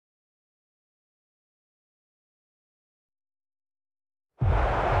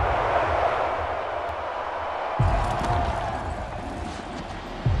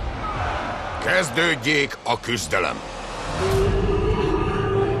Kezdődjék a küzdelem!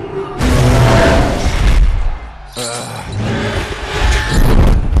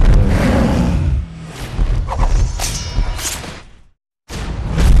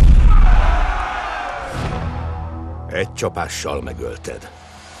 Egy csapással megölted.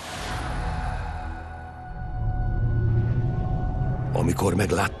 Amikor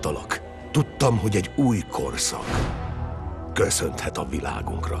megláttalak, tudtam, hogy egy új korszak köszönthet a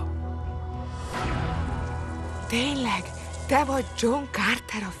világunkra. Tényleg? Te vagy John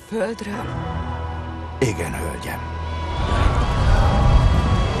Carter a Földről? Igen, hölgyem.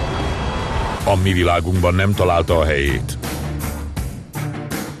 A mi világunkban nem találta a helyét.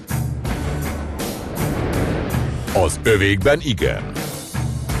 Az övékben igen.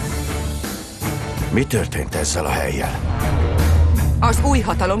 Mi történt ezzel a hellyel? Az új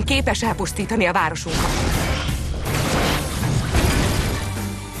hatalom képes elpusztítani a városunkat.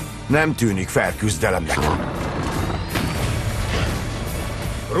 Nem tűnik fel küzdelemnek.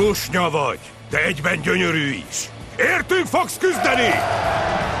 Rusnya vagy, de egyben gyönyörű is. Értünk fogsz küzdeni!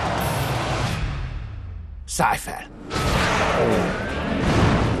 Szállj fel!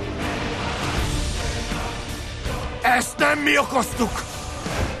 Ezt nem mi okoztuk!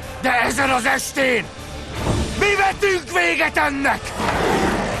 De ezen az estén mi vetünk véget ennek!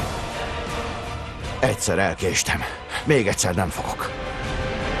 Egyszer elkéstem. Még egyszer nem fogok.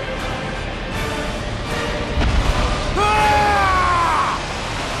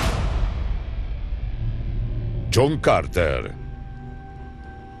 John Carter.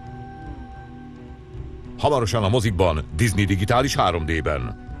 Hamarosan a mozikban, Disney digitális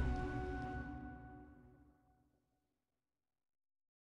 3D-ben.